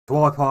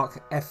Hyde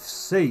Park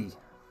FC,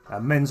 a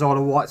Men's Isle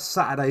of Wight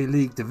Saturday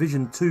League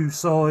Division 2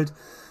 side.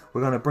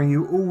 We're going to bring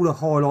you all the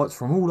highlights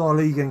from all our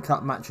League and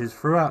Cup matches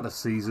throughout the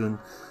season.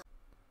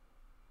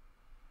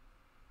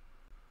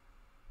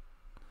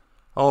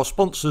 Our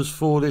sponsors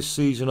for this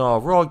season are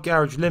Ride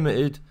Garage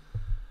Limited,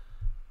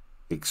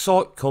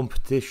 Excite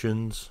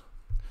Competitions.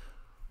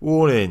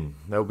 Warning,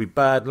 there will be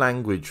bad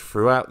language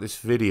throughout this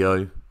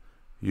video.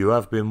 You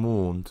have been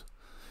warned.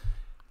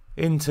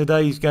 In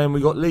today's game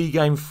we got League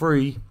Game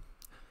 3.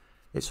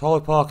 It's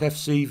Hyde Park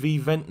FC v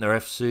Ventnor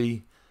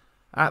FC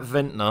at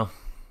Ventnor.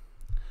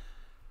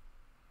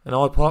 And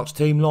Hyde Park's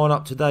team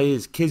lineup today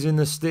is Kiz in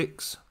the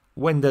sticks,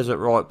 Wenders at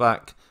right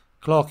back,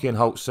 Clarkey and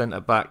Holt centre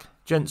back,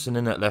 Jensen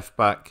in at left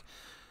back,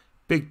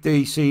 Big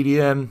D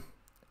CDM,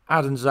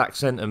 Adam Zach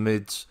centre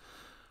mids,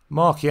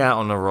 Marky out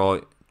on the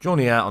right,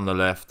 Johnny out on the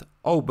left,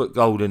 Albert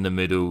Gold in the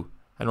middle,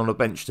 and on the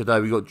bench today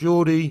we got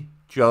Geordie,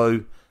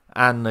 Joe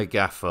and the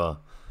gaffer.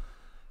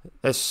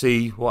 Let's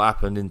see what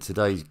happened in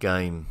today's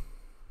game.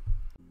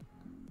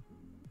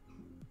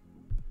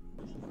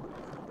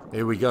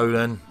 Here we go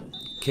then,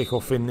 kick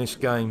off in this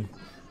game.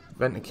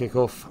 Ventnor kick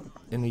off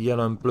in the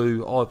yellow and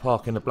blue, Hyde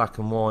Park in the black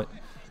and white.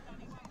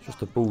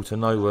 Just a ball to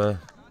nowhere.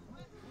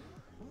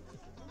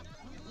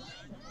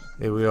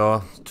 Here we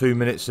are, 2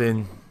 minutes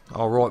in.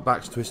 Our right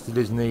back's twisted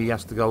his knee, he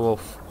has to go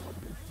off.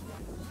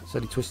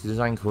 Said he twisted his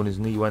ankle and his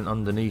knee went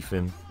underneath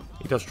him.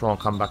 He does try and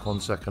come back on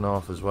second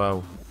half as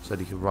well. Said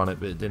he could run it,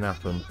 but it didn't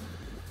happen.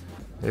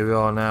 Here we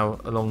are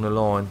now along the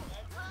line.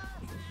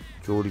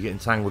 Geordie getting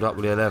tangled up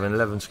with the 11.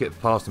 11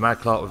 skipped past him. Ad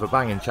Clark with a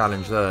banging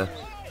challenge there.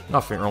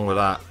 Nothing wrong with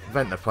that.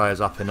 Ventnor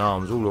players up in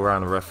arms all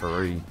around the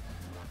referee.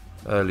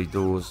 Early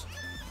doors.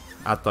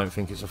 Ad don't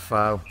think it's a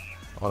foul.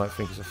 I don't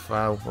think it's a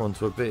foul. We're on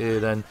to a bit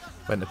here then.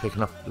 Ventnor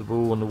picking up the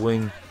ball on the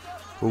wing.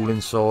 Ball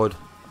inside.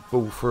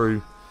 Ball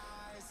through.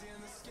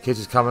 Kiz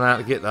is coming out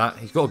to get that.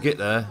 He's got to get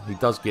there. He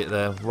does get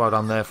there. Well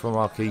done there from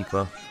our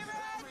keeper.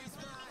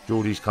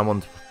 Geordie's come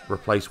on to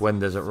replace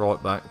Wenders at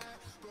right back.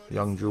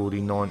 Young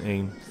Geordie,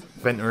 19.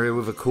 Ventnor here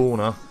with a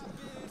corner.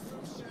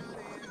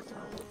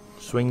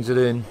 Swings it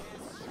in.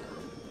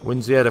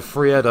 Wins the header,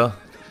 free header.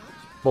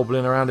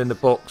 Bobbling around in the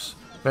box.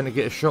 Ventnor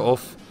get a shot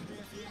off.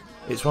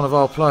 It's one of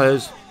our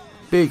players.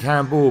 Big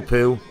handball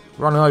appeal.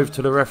 Running over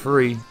to the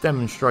referee.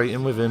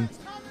 Demonstrating with him.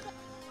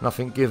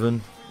 Nothing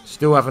given.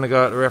 Still having a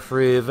go at the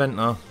referee here,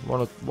 Ventnor.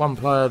 One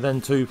player, then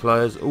two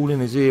players. All in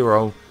his ear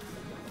roll.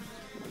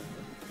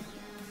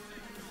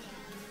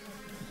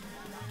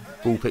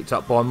 Ball picked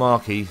up by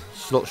Marky.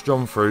 Slots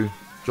John through.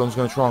 John's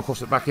going to try and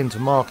cross it back into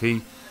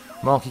Marky.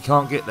 Marky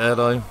can't get there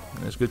though.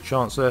 There's a good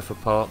chance there for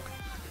Park.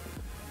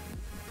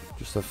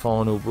 Just a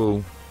final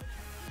ball.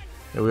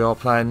 Here we are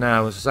playing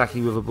now. It's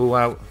Zaki with a ball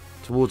out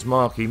towards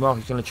Marky.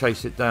 Marky's going to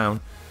chase it down.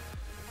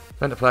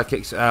 Ventnor player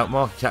kicks it out.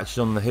 Marky catches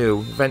on the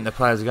heel. Ventnor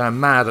players are going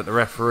mad at the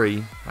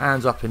referee.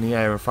 Hands up in the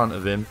air in front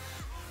of him.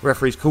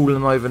 Referee's calling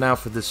them over now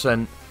for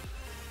dissent.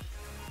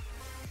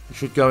 It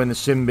should go in the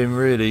sin bin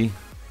really.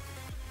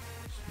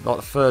 Like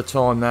the third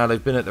time now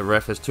they've been at the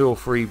ref. There's 2 or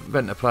 3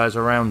 Ventnor players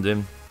around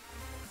him.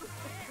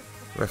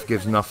 Ref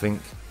gives nothing.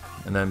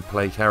 And then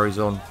play carries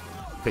on.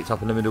 Picked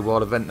up in the middle by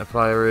the Ventnor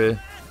player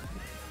here.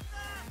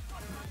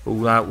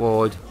 Ball out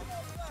wide.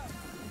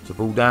 It's a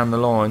ball down the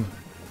line.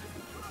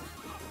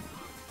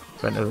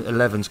 Ventnor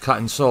 11's cut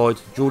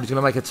inside. Geordie's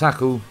going to make a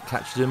tackle.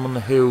 Catches him on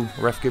the heel.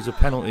 Ref gives a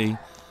penalty.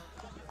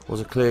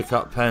 Was a clear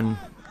cut pen.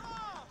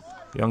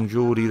 Young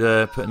Geordie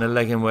there putting a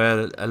leg in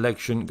where a leg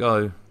shouldn't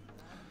go.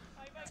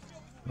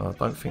 I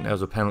don't think there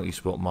was a penalty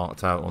spot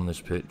marked out on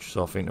this pitch,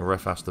 so I think the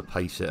ref has to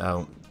pace it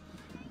out.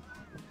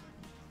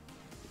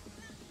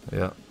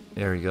 Yeah,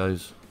 here he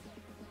goes.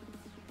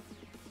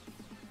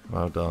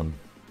 Well done.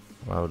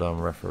 Well done,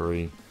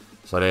 referee.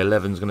 So the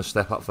 11's going to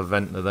step up for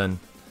Ventnor then.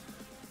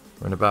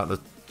 We're in about the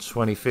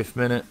 25th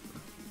minute.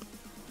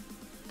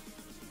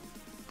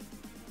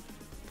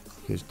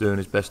 He's doing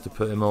his best to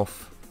put him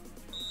off.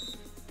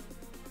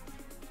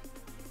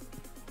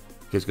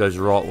 Kiz goes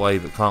the right way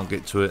but can't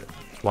get to it.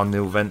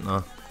 1-0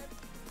 Ventnor.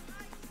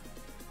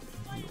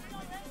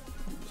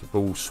 The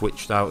ball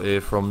switched out here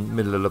from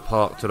middle of the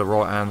park to the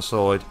right hand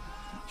side.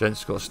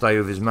 Gent's got to stay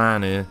with his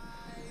man here.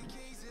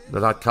 The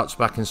lad cuts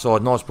back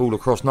inside. Nice ball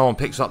across. No one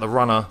picks up the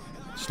runner.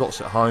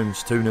 Slots it home.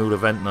 It's 2-0 to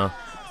Ventnor.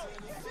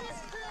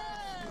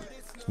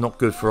 It's not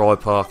good for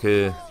Hyde Park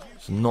here.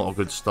 It's not a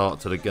good start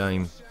to the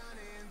game.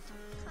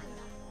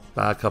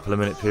 Bad couple of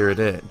minute period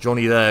here.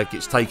 Johnny there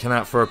gets taken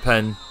out for a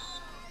pen.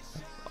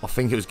 I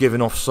think it was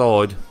given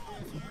offside.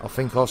 I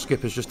think our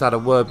skipper's just had a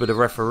word with the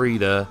referee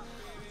there.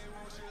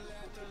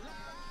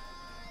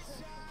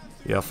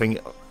 Yeah, I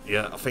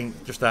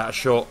think just out of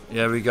shot.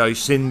 Yeah, there we go.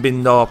 Sin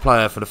binned our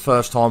player for the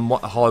first time.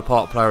 What the Hyde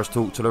Park player has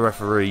talked to the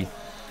referee.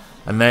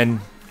 And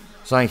then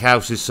something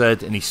else is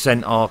said and he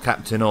sent our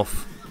captain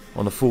off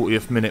on the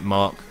 40th minute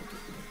mark.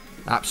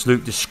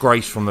 Absolute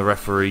disgrace from the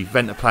referee.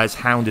 Ventnor players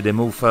hounded him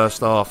all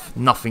first half.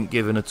 Nothing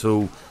given at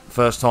all.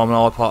 First time an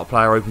Hyde Park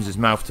player opens his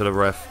mouth to the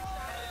ref.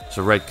 It's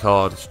a red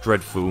card. It's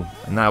dreadful.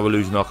 And now we're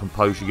losing our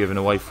composure, giving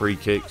away free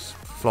kicks,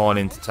 flying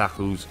into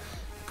tackles.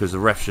 because the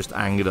refs just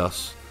angered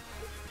us.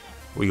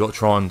 We got to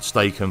try and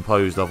stay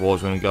composed,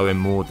 otherwise we're going to go in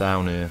more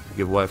down here.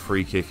 Give away a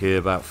free kick here,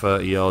 about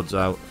 30 yards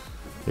out.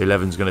 The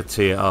 11's going to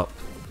tee it up.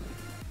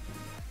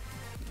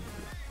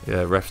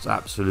 Yeah, refs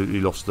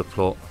absolutely lost the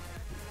plot.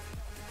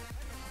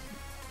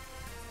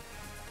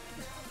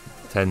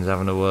 10's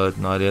having a word.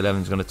 No, the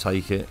 11's going to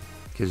take it.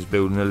 Kids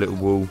building a little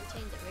wall.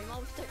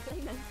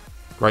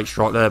 Great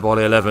strike there by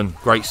the 11.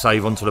 Great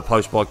save onto the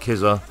post by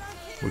Kizza.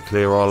 We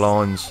clear our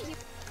lines.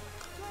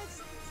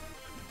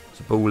 It's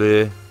a ball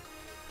here.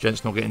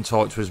 Gent's not getting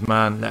tight to his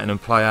man, letting him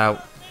play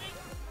out.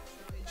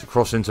 It's a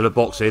cross into the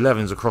box. The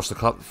 11's across the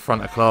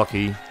front of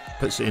Clarkey.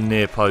 Puts it in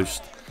near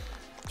post.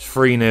 It's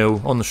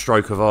 3-0 on the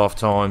stroke of half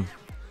time.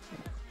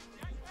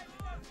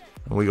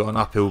 And we got an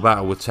uphill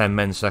battle with 10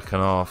 men second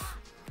half.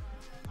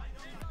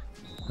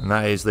 And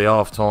that is the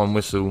half-time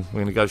whistle. We're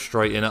going to go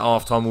straight in. At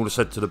half-time, all I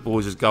said to the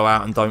boys is go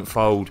out and don't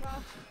fold.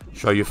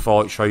 Show your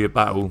fight, show your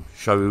battle,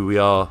 show who we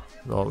are.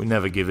 Like, we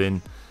never give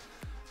in.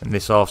 And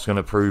this half's going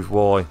to prove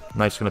why.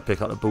 Nate's going to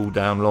pick up the ball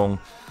down long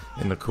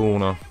in the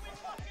corner.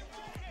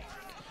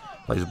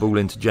 Plays the ball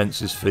into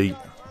Gents' feet.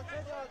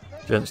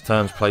 Gents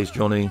turns, plays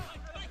Johnny.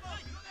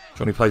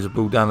 Johnny plays the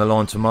ball down the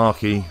line to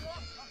Markey.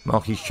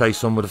 Markey's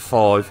chased on with a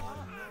 5.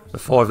 The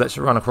 5 lets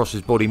it run across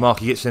his body.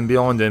 Markey gets in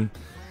behind him.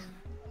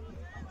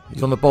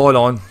 He's on the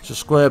byline. It's a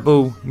square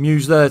ball.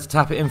 Mew's there to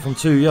tap it in from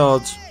 2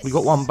 yards. We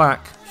got one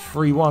back.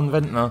 3-1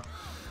 Ventnor.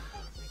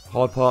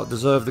 Hyde Park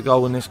deserved the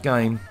goal in this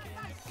game.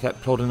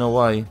 Kept plodding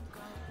away.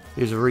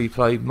 Here's a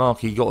replay.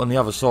 Markey got on the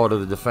other side of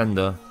the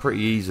defender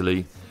pretty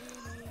easily.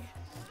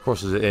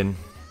 Crosses it in.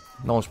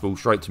 Nice ball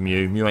straight to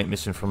Mew. Mew ain't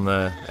missing from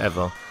there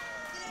ever.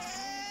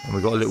 And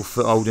we got a little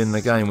foothold in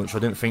the game, which I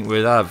didn't think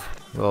we'd have.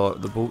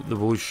 Right, the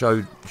boys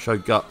showed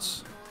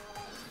guts.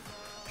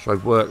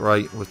 Showed work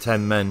rate with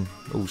 10 men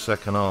all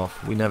second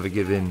half. We never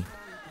give in.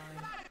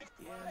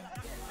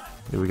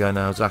 Here we go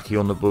now. Zaki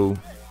on the ball.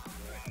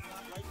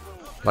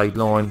 Played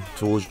line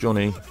towards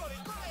Johnny.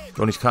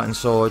 Johnny's cut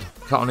inside.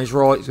 Cut on his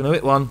right. He's going to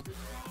hit one.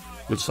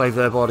 Good save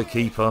there by the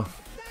keeper.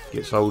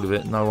 Gets hold of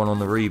it. No one on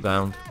the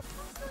rebound.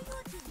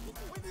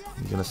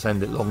 He's going to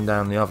send it long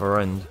down the other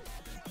end.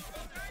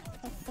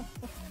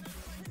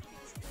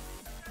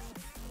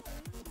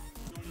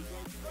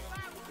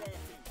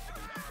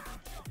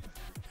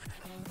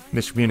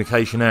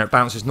 Miscommunication there. It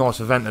bounces nice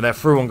for Ventnor. They're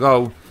through on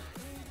goal.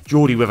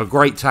 Geordie with a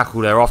great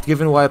tackle there. After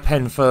giving away a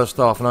pen first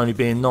half and only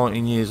being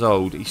 19 years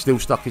old, he still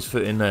stuck his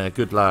foot in there.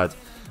 Good lad.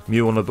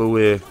 Mew on the ball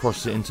here.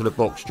 Crosses it into the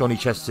box. Johnny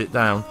chests it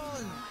down.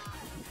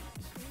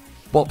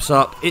 Bops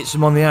up. Hits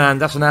him on the hand.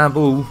 That's an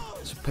handball.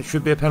 It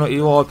should be a penalty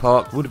to Hyde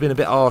Park. Would have been a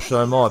bit harsh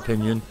though in my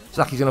opinion.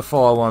 Zaki's going to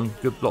fire one.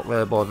 Good block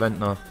there by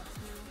Ventnor.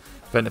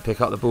 Ventnor pick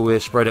up the ball here.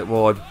 Spread it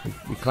wide.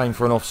 We claim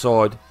for an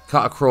offside.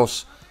 Cut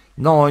across.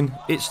 9.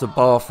 Hits the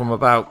bar from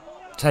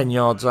about 10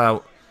 yards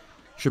out.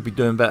 Should be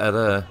doing better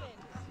there.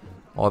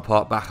 Hyde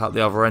Park back up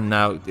the other end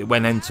now. It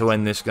went end to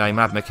end this game.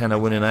 Ad McKenna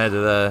winning ahead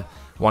of there.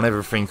 Won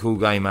everything all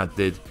game Ad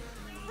did.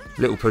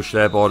 Little push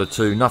there by the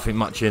 2. Nothing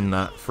much in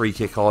that. Free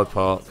kick Hyde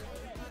Park.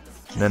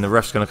 And then the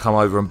ref's going to come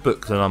over and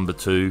book the number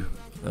 2.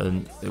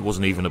 And it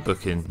wasn't even a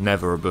booking.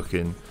 Never a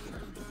booking.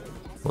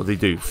 What did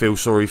he do? Feel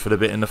sorry for the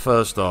bit in the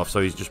first half.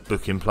 So he's just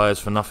booking players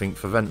for nothing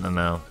for Ventnor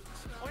now.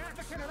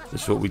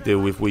 This is what we deal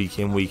with week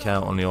in, week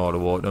out on the Isle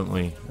of Wight, don't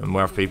we? And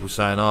we have people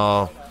saying,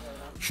 oh,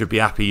 you should be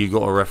happy you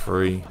got a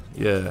referee.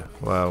 Yeah,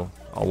 well,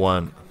 I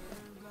won't.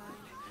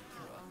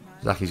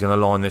 Zaki's going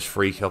to line this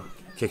free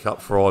kick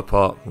up for Hyde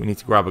Park. We need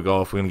to grab a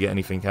goal if we're going to get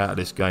anything out of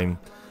this game.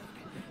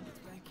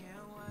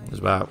 There's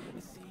about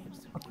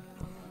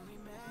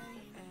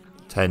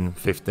 10,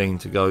 15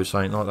 to go,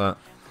 something like that.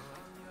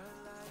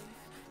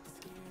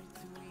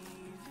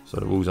 So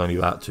the ball's only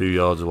about 2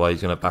 yards away.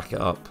 He's going to back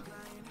it up.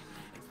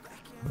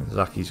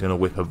 Zaki's going to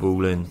whip a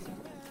ball in.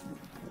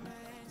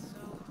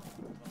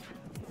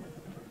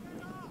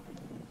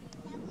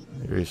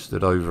 Here he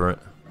stood over it.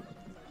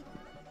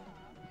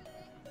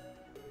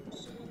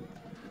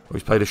 Well,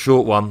 he's played a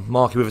short one.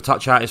 Markey with a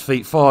touch out his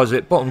feet. Fires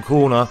it. Bottom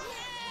corner.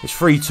 It's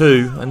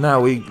 3-2. And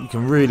now we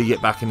can really get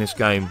back in this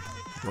game.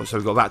 So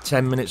we've got about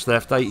 10 minutes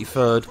left.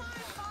 83rd.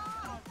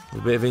 A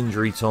bit of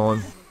injury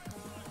time.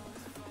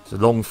 It's a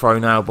long throw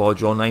now by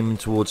John, aiming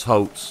towards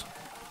Holtz.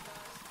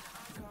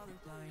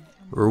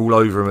 We're all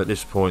over him at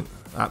this point.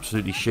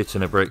 Absolutely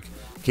shitting a brick.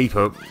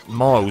 Keeper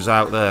miles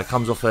out there.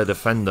 Comes off their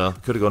defender.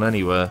 Could have gone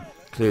anywhere.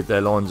 Cleared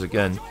their lines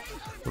again.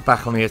 We're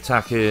back on the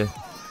attack here.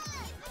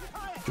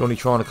 Johnny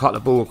trying to cut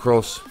the ball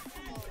across.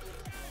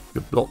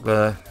 Good block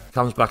there.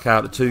 Comes back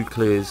out. The 2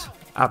 clears.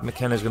 Ad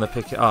McKenna's going to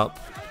pick it up.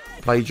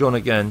 Play John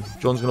again.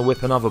 John's going to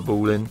whip another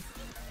ball in.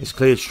 It's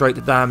cleared straight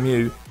to Dan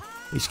Mew.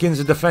 He skins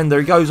the defender.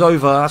 He goes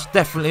over. That's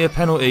definitely a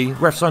penalty.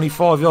 Ref's only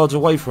 5 yards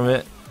away from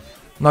it.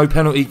 No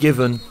penalty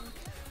given.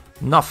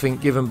 Nothing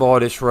given by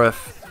this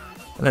ref.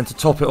 And then to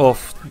top it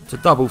off, to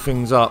double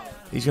things up,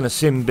 he's going to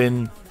sin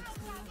bin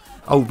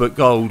Albert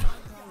Gold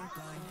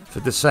for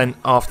dissent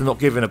after not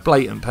giving a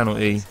blatant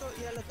penalty.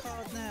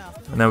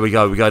 And there we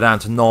go. We go down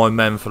to 9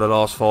 men for the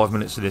last 5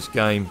 minutes of this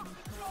game.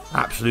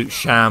 Absolute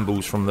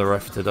shambles from the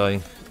ref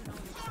today.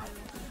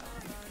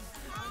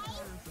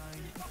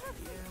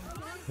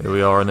 Here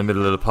we are in the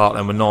middle of the park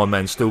then with 9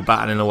 men still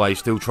battling away,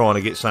 still trying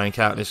to get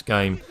something out of this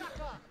game.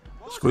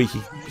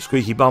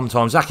 Squeaky bum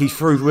time. Zaki's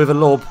through with a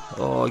lob.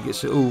 Oh, he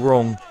gets it all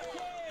wrong.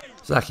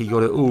 Zaki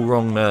got it all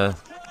wrong there.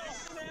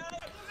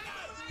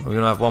 We're going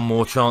to have one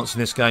more chance in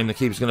this game. The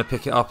keeper's going to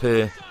pick it up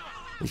here.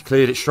 He's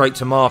cleared it straight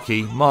to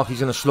Markey. Markey's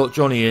going to slot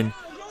Johnny in.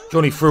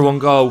 Johnny through on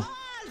goal.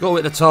 Got to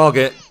hit the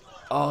target.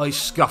 Oh, he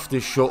scuffed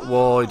his shot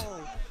wide.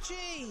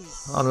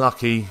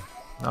 Unlucky.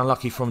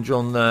 Unlucky from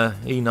John there.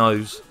 He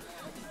knows.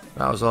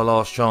 That was our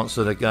last chance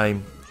of the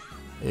game.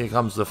 Here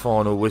comes the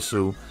final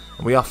whistle.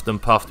 And we huffed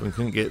and puffed and we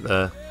couldn't get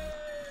there.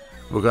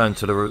 We're going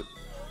to the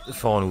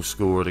final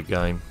score of the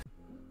game.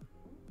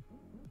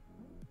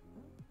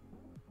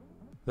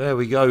 There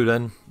we go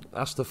then.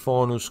 That's the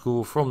final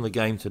score from the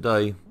game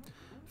today.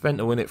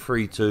 Ventnor win it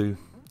 3-2.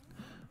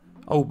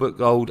 Old Book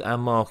Gold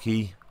and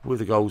Markey with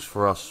the goals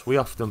for us. We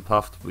huffed and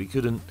puffed, but we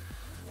couldn't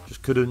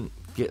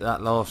get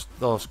that last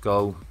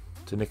goal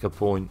to nick a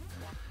point.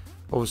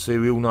 Obviously,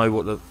 we all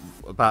know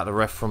about the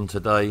ref from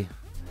today,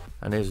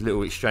 and there's a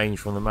little exchange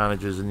from the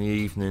managers in the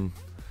evening.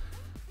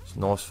 It's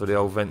nice for the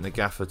old Ventnor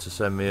gaffer to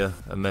send me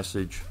a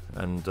message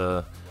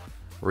and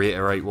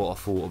reiterate what I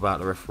thought about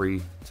the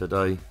referee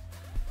today.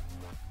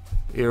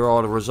 Here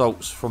are the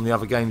results from the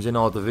other games in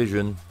our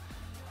division.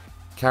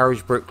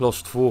 Carriagebrick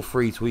lost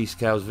 4-3 to East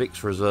Cowes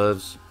Vic's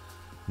reserves.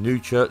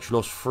 Newchurch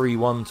lost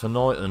 3-1 to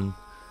Knighton.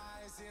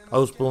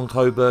 Osborne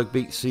Coburg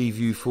beat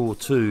Seaview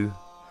 4-2.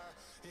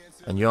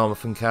 And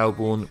Yarmouth and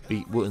Cowbourne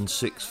beat Wootton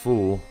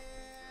 6-4.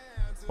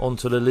 On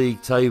to the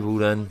league table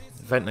then.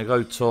 Ventnor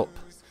go top.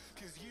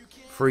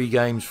 3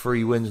 games,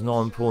 3 wins,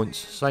 9 points.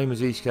 Same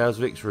as East Cowes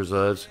Vic's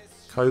reserves.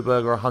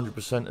 Coburg are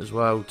 100% as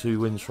well,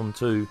 2 wins from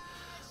 2.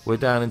 We're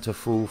down into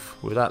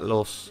 4th with that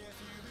loss.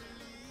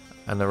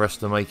 And the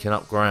rest are making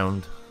up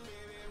ground.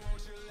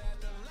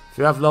 If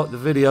you have liked the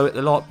video, hit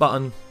the like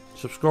button.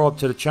 Subscribe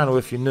to the channel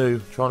if you're new.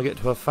 Trying to get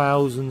to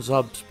 1,000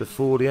 subs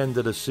before the end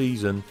of the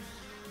season.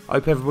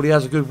 Hope everybody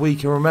has a good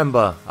week, and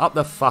remember, up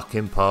the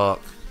fucking park.